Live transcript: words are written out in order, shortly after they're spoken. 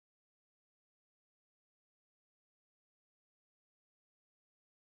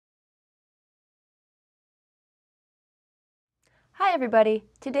Hi everybody!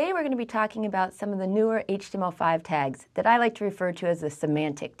 Today we're going to be talking about some of the newer HTML5 tags that I like to refer to as the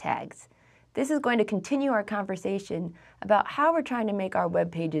semantic tags. This is going to continue our conversation about how we're trying to make our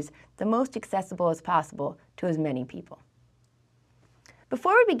web pages the most accessible as possible to as many people.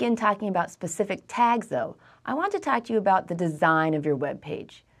 Before we begin talking about specific tags though, I want to talk to you about the design of your web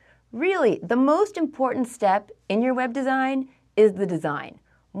page. Really, the most important step in your web design is the design.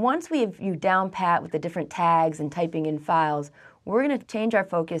 Once we have you down pat with the different tags and typing in files, we're going to change our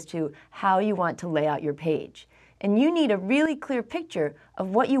focus to how you want to lay out your page. And you need a really clear picture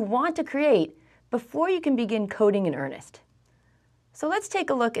of what you want to create before you can begin coding in earnest. So let's take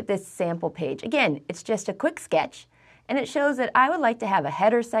a look at this sample page. Again, it's just a quick sketch, and it shows that I would like to have a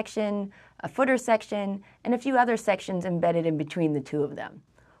header section, a footer section, and a few other sections embedded in between the two of them.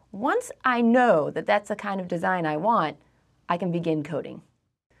 Once I know that that's the kind of design I want, I can begin coding.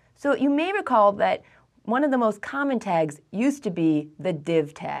 So you may recall that one of the most common tags used to be the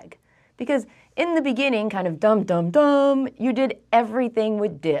div tag, because in the beginning, kind of dumb, you did everything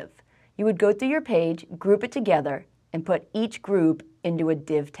with div. You would go through your page, group it together, and put each group into a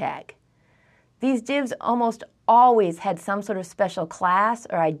div tag. These divs almost always had some sort of special class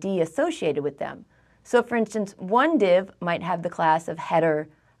or ID associated with them. So for instance, one div might have the class of header,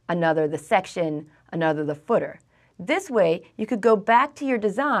 another the section, another the footer. This way, you could go back to your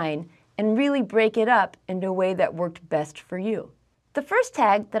design and really break it up into a way that worked best for you. The first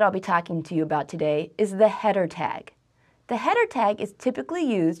tag that I'll be talking to you about today is the header tag. The header tag is typically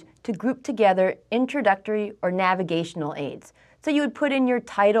used to group together introductory or navigational aids. So you would put in your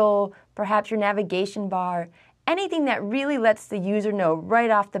title, perhaps your navigation bar, anything that really lets the user know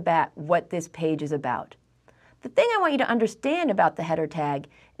right off the bat what this page is about. The thing I want you to understand about the header tag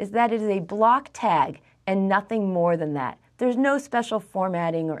is that it is a block tag and nothing more than that. There's no special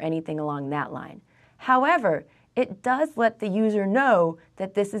formatting or anything along that line. However, it does let the user know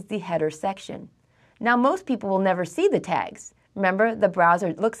that this is the header section. Now, most people will never see the tags. Remember, the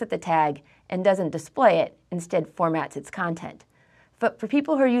browser looks at the tag and doesn't display it, instead formats its content. But for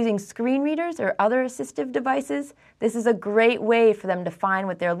people who are using screen readers or other assistive devices, this is a great way for them to find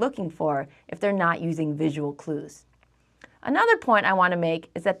what they're looking for if they're not using visual clues. Another point I want to make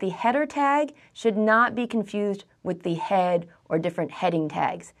is that the header tag should not be confused with the head or different heading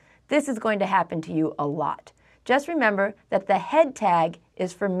tags. This is going to happen to you a lot. Just remember that the head tag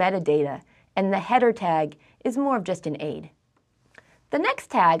is for metadata and the header tag is more of just an aid. The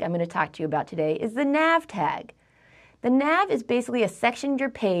next tag I'm going to talk to you about today is the nav tag. The nav is basically a section of your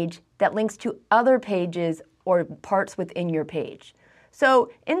page that links to other pages or parts within your page.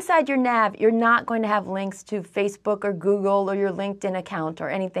 So inside your nav, you're not going to have links to Facebook or Google or your LinkedIn account or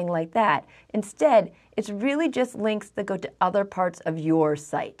anything like that. Instead, it's really just links that go to other parts of your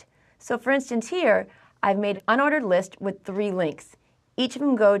site. So for instance here, I've made an unordered list with 3 links. Each of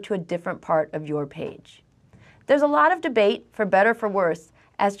them go to a different part of your page. There's a lot of debate, for better or for worse,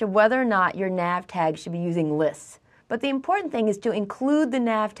 as to whether or not your nav tag should be using lists. But the important thing is to include the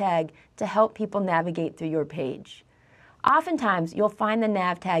nav tag to help people navigate through your page. Oftentimes, you'll find the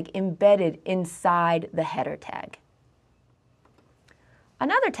nav tag embedded inside the header tag.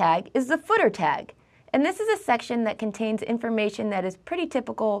 Another tag is the footer tag, and this is a section that contains information that is pretty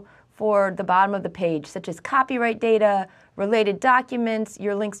typical for the bottom of the page, such as copyright data, related documents,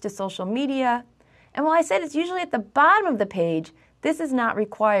 your links to social media. And while I said it's usually at the bottom of the page, this is not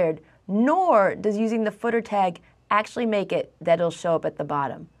required, nor does using the footer tag actually make it that it'll show up at the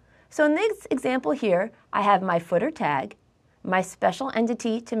bottom. So in this example here, I have my footer tag, my special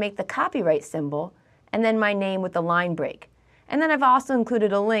entity to make the copyright symbol, and then my name with the line break. And then I've also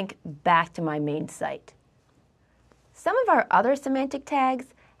included a link back to my main site. Some of our other semantic tags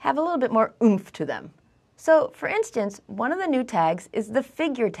have a little bit more oomph to them. So for instance, one of the new tags is the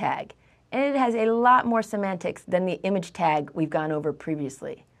figure tag, and it has a lot more semantics than the image tag we've gone over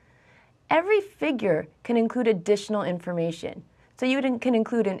previously. Every figure can include additional information. So you can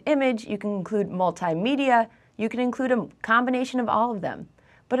include an image, you can include multimedia, you can include a combination of all of them.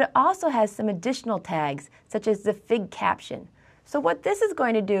 But it also has some additional tags, such as the fig caption. So what this is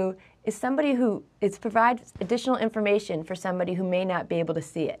going to do is provide additional information for somebody who may not be able to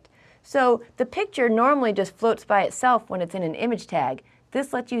see it. So the picture normally just floats by itself when it's in an image tag.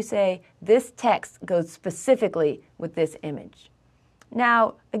 This lets you say, this text goes specifically with this image.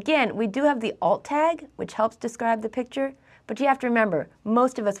 Now, again, we do have the alt tag, which helps describe the picture, but you have to remember,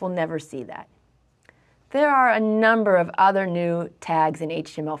 most of us will never see that. There are a number of other new tags in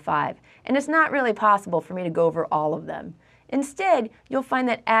HTML5, and it's not really possible for me to go over all of them. Instead, you'll find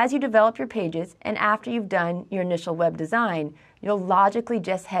that as you develop your pages and after you've done your initial web design, you'll logically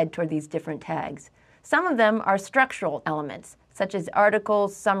just head toward these different tags. Some of them are structural elements, such as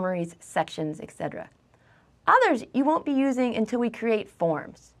articles, summaries, sections, etc. Others you won't be using until we create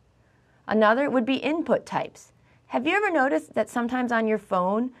forms. Another would be input types. Have you ever noticed that sometimes on your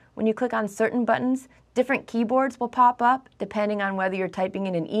phone, when you click on certain buttons, different keyboards will pop up depending on whether you're typing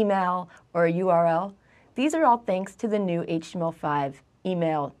in an email or a URL? These are all thanks to the new HTML5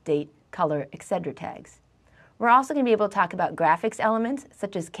 email, date, color, etc. tags. We're also going to be able to talk about graphics elements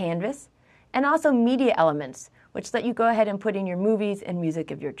such as canvas, and also media elements, which let you go ahead and put in your movies and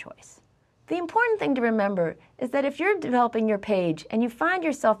music of your choice. The important thing to remember is that if you're developing your page and you find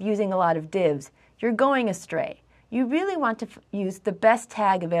yourself using a lot of divs, you're going astray. You really want to use the best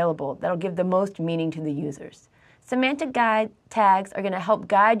tag available that'll give the most meaning to the users. Semantic guide tags are going to help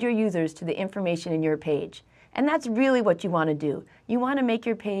guide your users to the information in your page. And that's really what you want to do. You want to make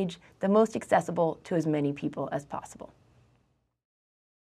your page the most accessible to as many people as possible.